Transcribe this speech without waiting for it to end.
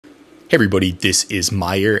Hey everybody, this is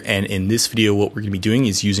Meyer, and in this video what we're going to be doing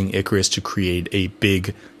is using Icarus to create a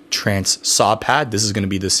big trance saw pad. This is going to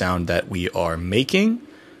be the sound that we are making.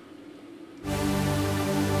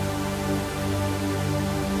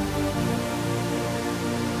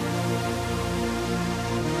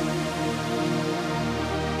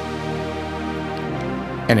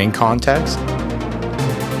 And in context,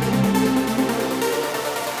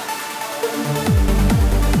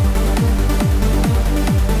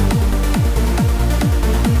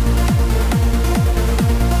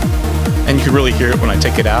 and you can really hear it when I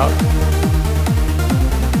take it out.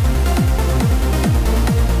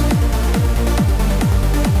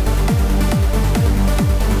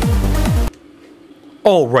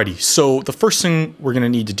 Alrighty, so the first thing we're going to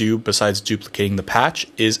need to do besides duplicating the patch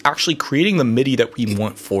is actually creating the MIDI that we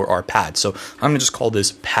want for our pad. So I'm going to just call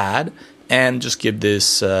this pad and just give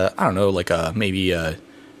this, I don't know, like maybe a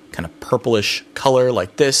kind of purplish color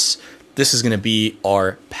like this. This is going to be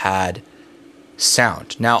our pad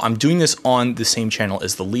sound. Now I'm doing this on the same channel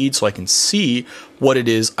as the lead so I can see what it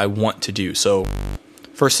is I want to do. So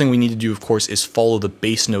first thing we need to do, of course, is follow the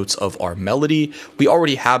bass notes of our melody. We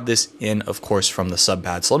already have this in, of course, from the sub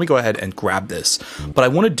pad. So let me go ahead and grab this. But I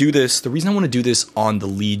want to do this, the reason I want to do this on the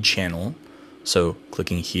lead channel, so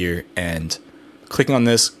clicking here and clicking on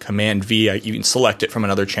this, Command V, you can select it from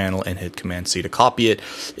another channel and hit Command C to copy it,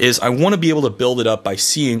 is I want to be able to build it up by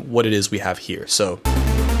seeing what it is we have here. So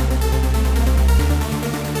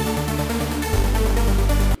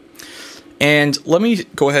and let me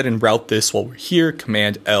go ahead and route this while we're here.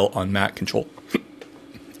 Command L on Mac, Control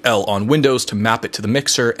L on Windows to map it to the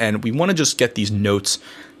mixer. And we want to just get these notes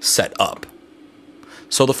set up.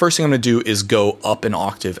 So the first thing I'm going to do is go up an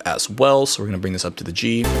octave as well. So we're going to bring this up to the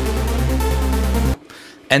G.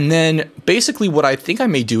 And then basically what I think I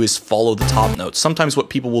may do is follow the top notes. Sometimes what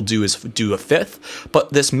people will do is do a fifth,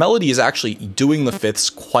 but this melody is actually doing the fifths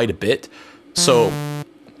quite a bit. So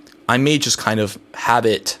I may just kind of have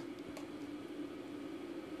it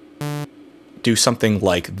do something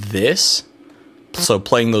like this. So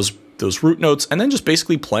playing those root notes and then just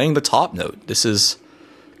basically playing the top note. This is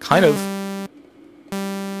kind of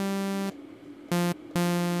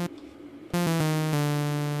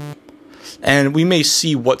and we may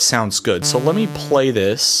see what sounds good. So let me play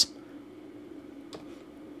this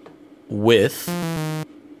with, I'm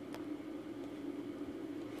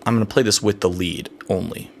going to play this with the lead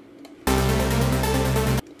only.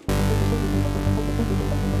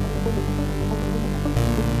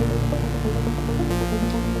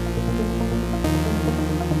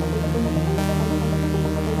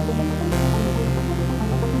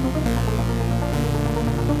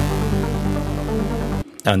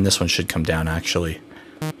 And this one should come down actually.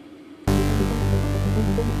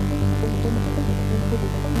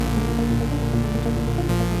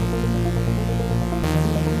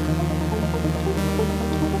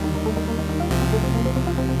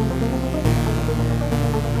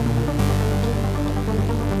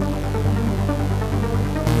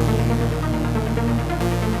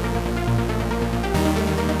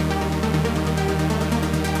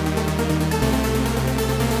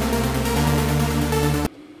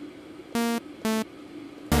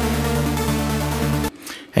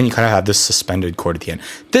 And you kind of have this suspended chord at the end.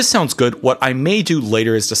 This sounds good. What I may do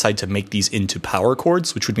later is decide to make these into power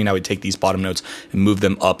chords, which would mean I would take these bottom notes and move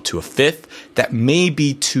them up to a fifth. That may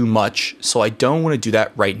be too much, so I don't want to do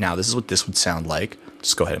that right now. This is what this would sound like.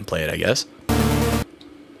 Just go ahead and play it, I guess.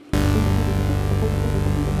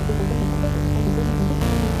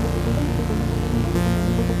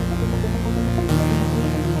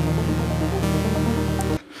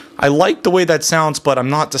 I like the way that sounds, but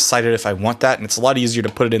I'm not decided if I want that, and it's a lot easier to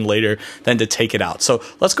put it in later than to take it out. So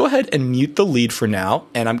let's go ahead and mute the lead for now,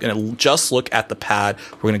 and I'm going to just look at the pad.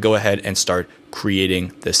 We're going to go ahead and start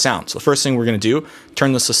creating this sound. So the first thing we're going to do,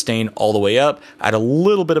 turn the sustain all the way up, add a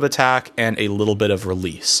little bit of attack and a little bit of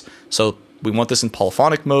release. So we want this in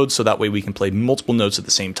polyphonic mode, so that way we can play multiple notes at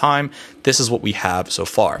the same time. This is what we have so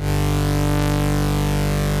far.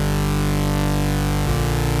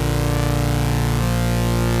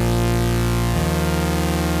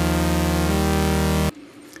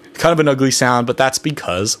 Kind of an ugly sound, but that's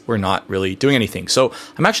because we're not really doing anything. So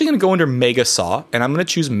I'm actually going to go under Mega Saw, and I'm going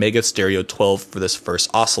to choose Mega Stereo 12 for this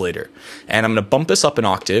first oscillator. And I'm going to bump this up an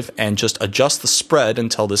octave and just adjust the spread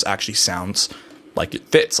until this actually sounds like it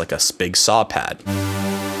fits, like a big saw pad.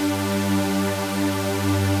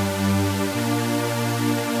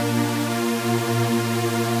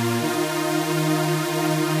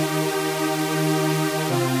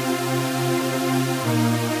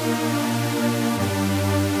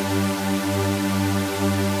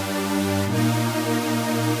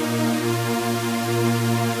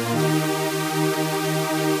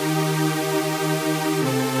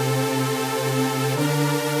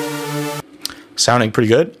 Sounding pretty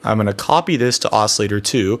good. I'm going to copy this to oscillator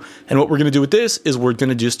 2, and what we're going to do with this is we're going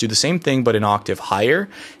to just do the same thing but an octave higher,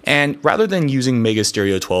 and rather than using Mega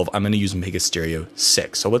Stereo 12, I'm going to use Mega Stereo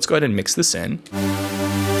 6. So let's go ahead and mix this in.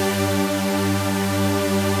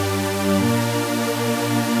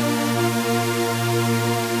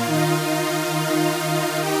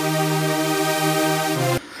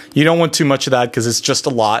 You don't want too much of that because it's just a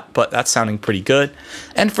lot, but that's sounding pretty good.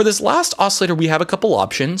 And for this last oscillator, we have a couple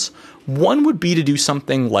options. One would be to do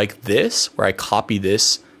something like this, where I copy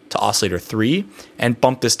this to oscillator 3 and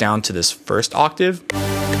bump this down to this first octave.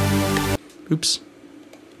 Oops.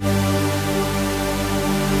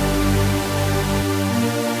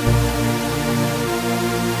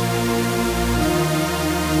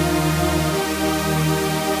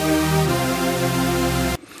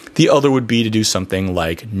 The other would be to do something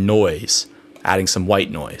like noise, adding some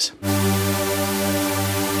white noise.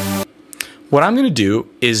 What I'm going to do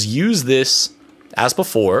is use this as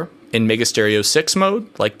before in Mega Stereo 6 mode,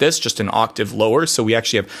 like this, just an octave lower. So we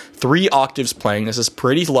actually have 3 octaves playing. This is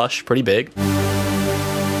pretty lush, pretty big.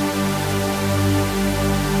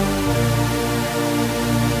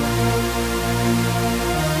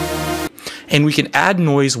 And we can add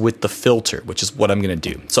noise with the filter, which is what I'm going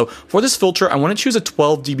to do. So for this filter, I want to choose a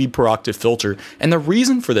 12 dB per octave filter. And the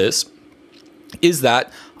reason for this is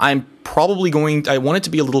that I want it to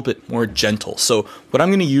be a little bit more gentle. So what I'm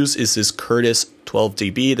going to use is this Curtis 12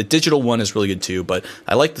 dB. The digital one is really good too, but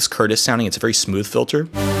I like this Curtis sounding. It's a very smooth filter.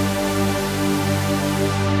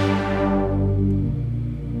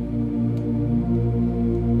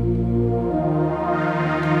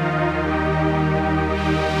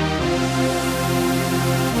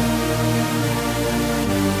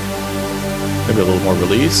 Maybe a little more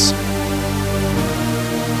release.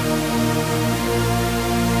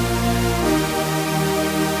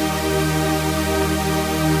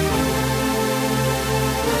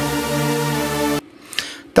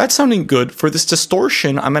 That's sounding good. For this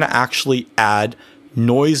distortion, I'm going to actually add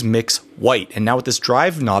noise mix white. And now with this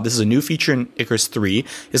drive knob, this is a new feature in Icarus 3,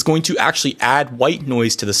 is going to actually add white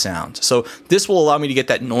noise to the sound. So this will allow me to get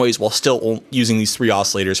that noise while still using these 3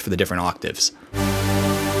 oscillators for the different octaves.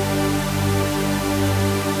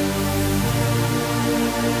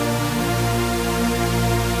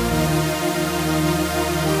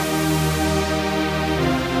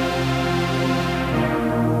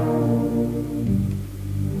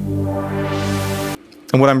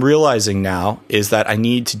 And what I'm realizing now is that I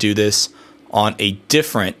need to do this on a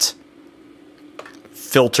different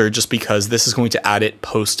filter just because this is going to add it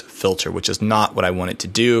post filter, which is not what I want it to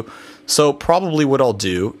do. So probably what I'll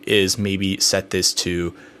do is maybe set this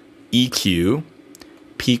to EQ,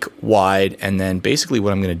 peak wide, and then basically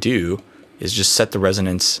what I'm going to do is just set the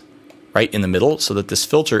resonance right in the middle so that this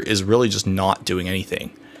filter is really just not doing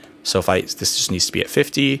anything. So this just needs to be at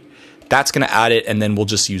 50. That's going to add it, and then we'll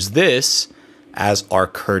just use this as our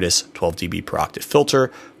Curtis 12 dB per octave filter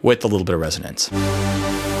with a little bit of resonance.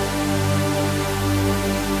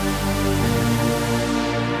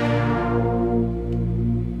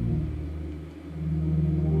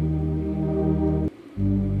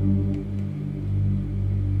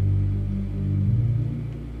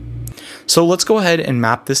 So let's go ahead and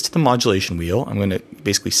map this to the modulation wheel. I'm going to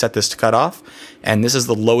basically set this to cut off, and this is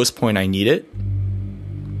the lowest point I need it,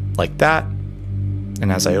 like that.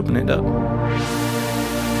 And as I open it up,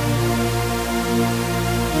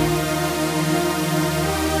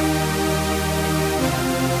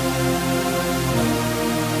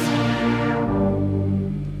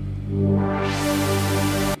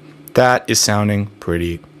 that is sounding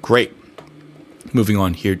pretty great. Moving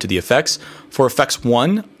on here to the effects. For effects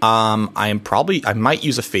 1, I might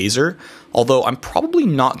use a phaser, although I'm probably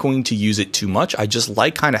not going to use it too much. I just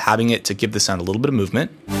like kind of having it to give the sound a little bit of movement.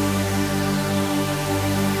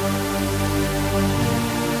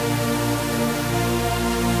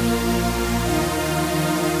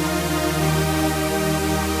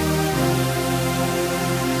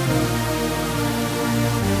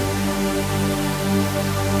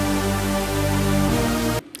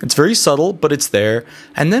 It's very subtle, but it's there.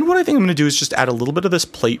 And then what I think I'm going to do is just add a little bit of this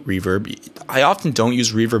plate reverb. I often don't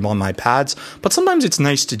use reverb on my pads, but sometimes it's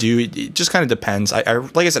nice to do. It just kind of depends. Like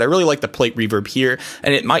I said, I really like the plate reverb here,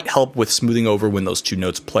 and it might help with smoothing over when those 2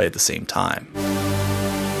 notes play at the same time.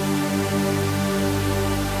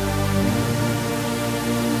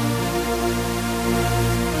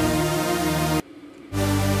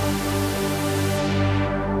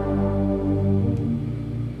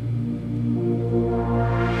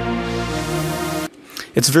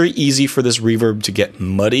 It's very easy for this reverb to get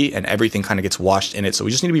muddy and everything kind of gets washed in it, so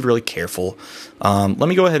we just need to be really careful. Let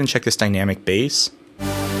me go ahead and check this dynamic bass.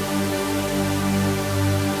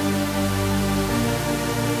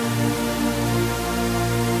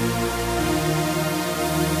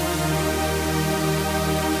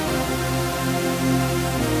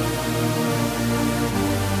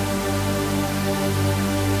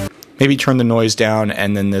 maybe turn the noise down,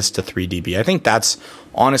 and then this to 3 dB. I think that's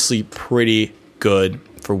honestly pretty good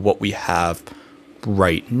for what we have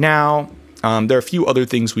right now. There are a few other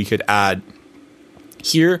things we could add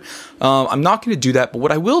here. I'm not going to do that, but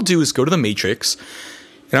what I will do is go to the matrix,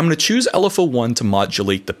 and I'm going to choose LFO1 to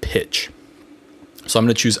modulate the pitch. So I'm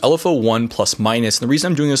going to choose LFO1 plus minus. And the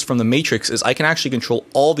reason I'm doing this from the matrix is I can actually control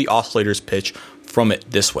all the oscillator's pitch from it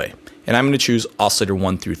this way. And I'm going to choose oscillator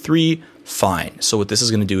 1 through 3, fine. So what this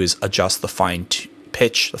is going to do is adjust the fine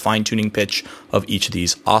tuning pitch of each of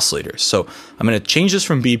these oscillators. So I'm going to change this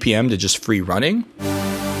from BPM to just free running.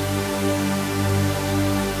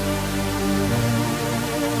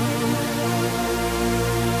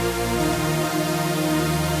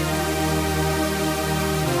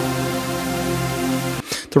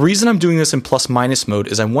 The reason I'm doing this in plus minus mode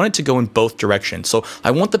is I want it to go in both directions. So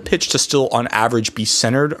I want the pitch to still on average be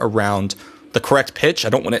centered around the correct pitch. I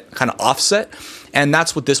don't want it kind of offset. And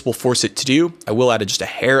that's what this will force it to do. I will add just a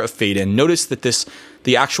hair of fade in. Notice that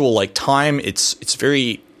the actual like time, it's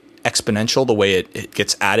very exponential the way it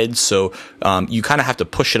gets added. So you kind of have to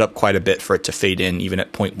push it up quite a bit for it to fade in even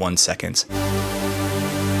at 0.1 seconds.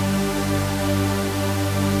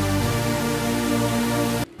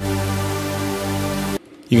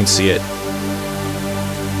 You can see it.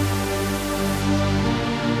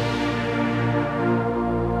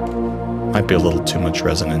 Might be a little too much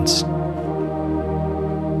resonance.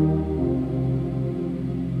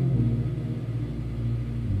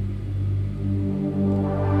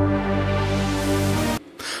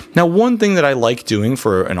 Now, one thing that I like doing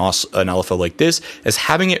for an LFO like this is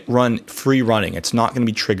having it run free running. It's not going to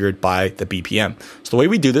be triggered by the BPM. So the way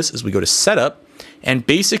we do this is we go to Setup, and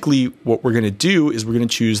basically what we're going to do is we're going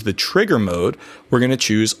to choose the trigger mode. We're going to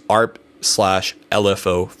choose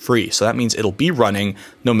ARP/LFO free. So that means it'll be running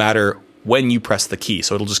no matter when you press the key.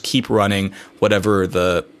 So it'll just keep running whatever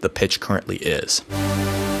the pitch currently is.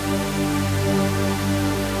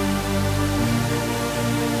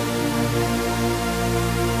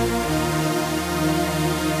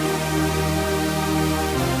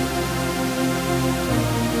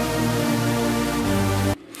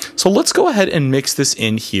 So let's go ahead and mix this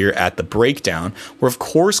in here at the breakdown. We're of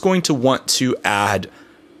course going to want to add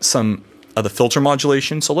some of the filter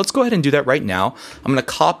modulation. So let's go ahead and do that right now. I'm going to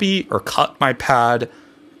copy or cut my pad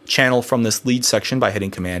channel from this lead section by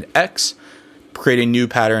hitting Command X, create a new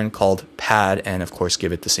pattern called pad, and of course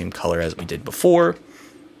give it the same color as we did before,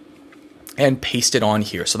 and paste it on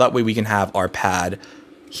here. So that way we can have our pad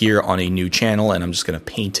here on a new channel, and I'm just going to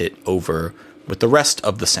paint it over with the rest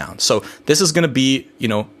of the sound. So this is going to be,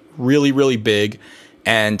 really, really big.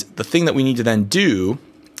 And the thing that we need to then do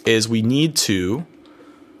is we need to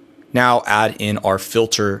now add in our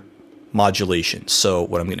filter modulation. So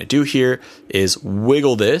what I'm going to do here is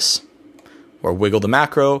wiggle this, or wiggle the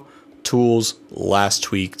macro, tools, last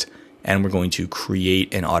tweaked, and we're going to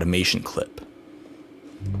create an automation clip.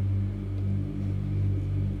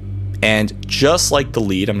 And just like the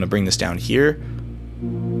lead, I'm going to bring this down here.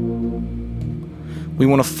 We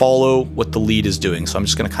want to follow what the lead is doing. So I'm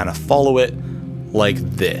just going to kind of follow it like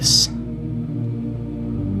this.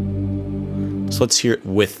 So let's hear it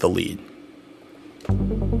with the lead.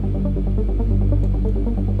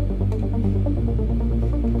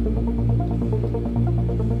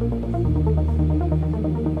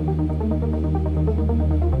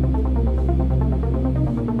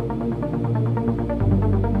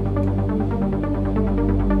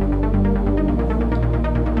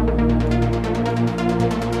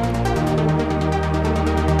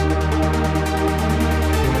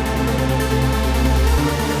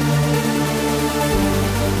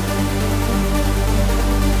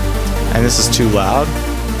 And this is too loud.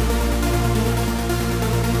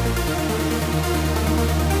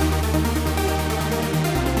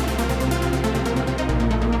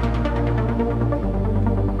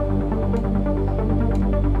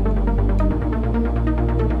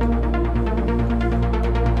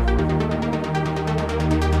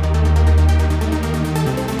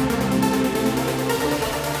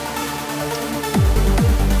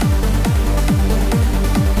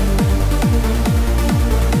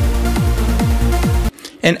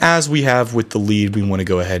 And as we have with the lead, we want to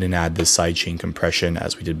go ahead and add this sidechain compression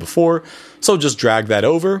as we did before. So just drag that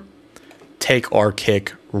over, take our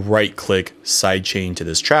kick, right click, sidechain to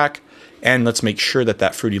this track, and let's make sure that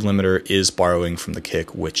that fruity limiter is borrowing from the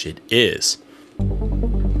kick, which it is.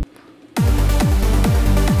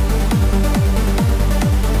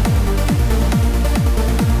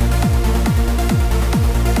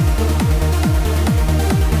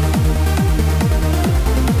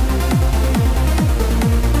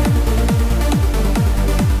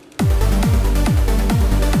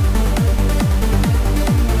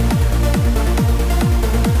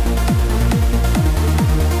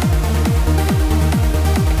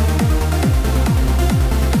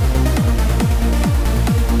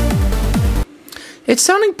 It's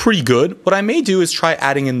sounding pretty good. What I may do is try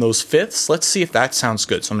adding in those fifths. Let's see if that sounds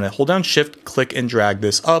good. So I'm going to hold down Shift, click and drag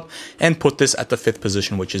this up and put this at the 5th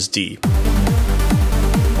position, which is D.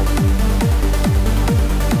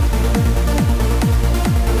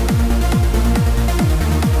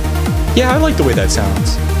 Yeah, I like the way that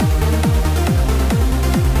sounds.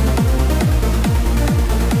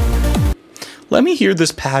 Let me hear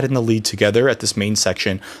this pad and the lead together at this main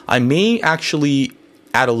section. I may actually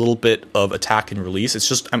add a little bit of attack and release. It's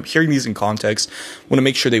just, I'm hearing these in context. I want to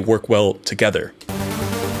make sure they work well together.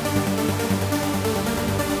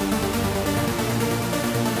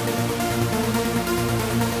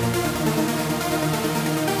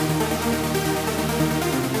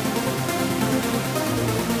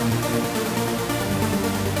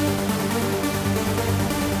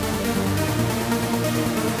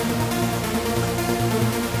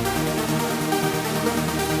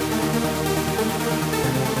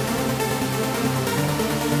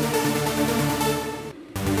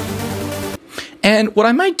 And what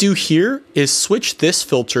I might do here is switch this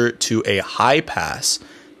filter to a high pass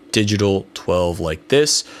digital 12 like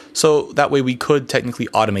this. So that way we could technically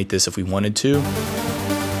automate this if we wanted to.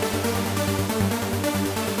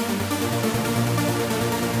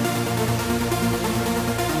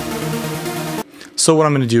 So what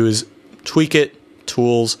I'm going to do is tweak it,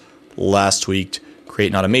 tools, last tweaked,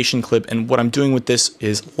 create an automation clip. And what I'm doing with this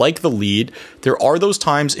is, like the lead, there are those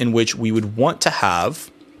times in which we would want to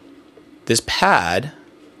have this pad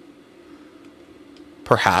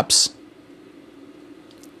perhaps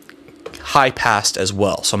high passed as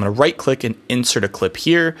well. So I'm going to right click and insert a clip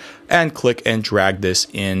here and click and drag this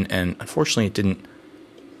in. And unfortunately it didn't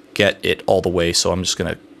get it all the way. So I'm just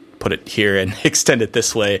going to put it here and extend it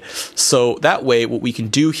this way. So that way what we can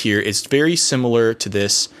do here is very similar to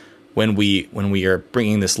this. When we are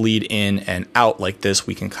bringing this lead in and out like this,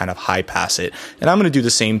 we can kind of high pass it. And I'm going to do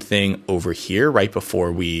the same thing over here right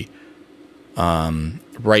before we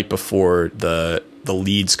the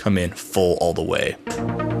leads come in full all the way.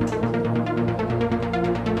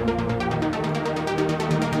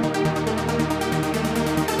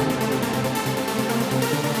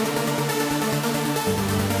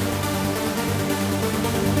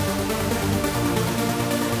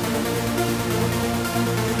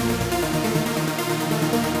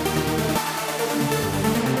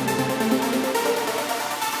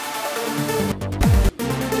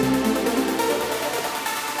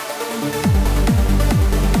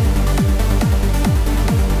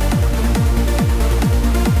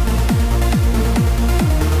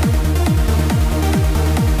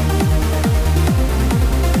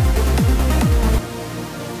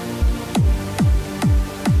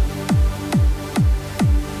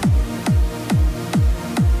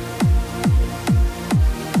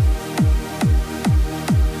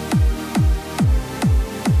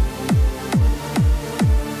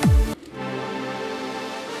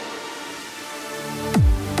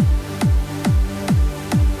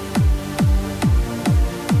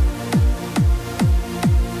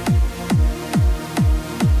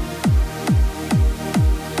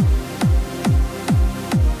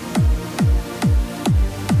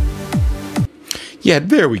 Yeah,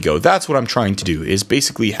 there we go. That's what I'm trying to do, is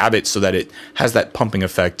basically have it so that it has that pumping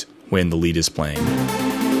effect when the lead is playing.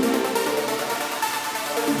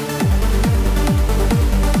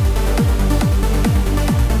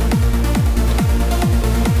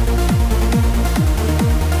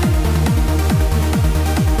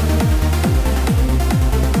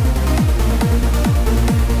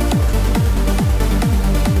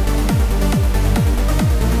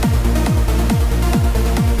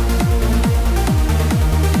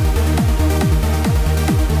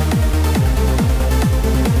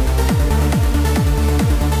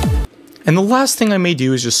 And the last thing I may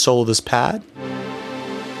do is just solo this pad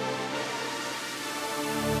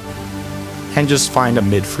and just find a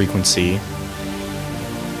mid frequency.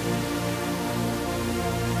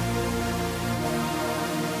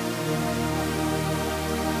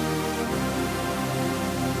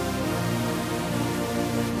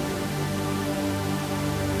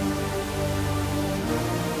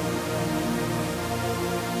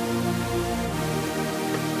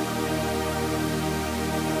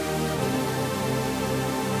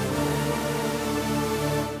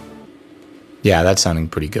 Yeah, that's sounding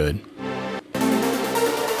pretty good.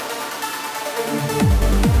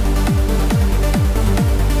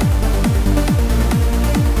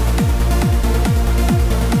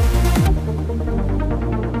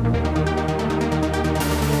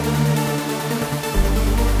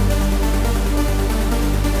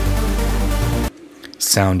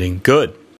 Sounding good.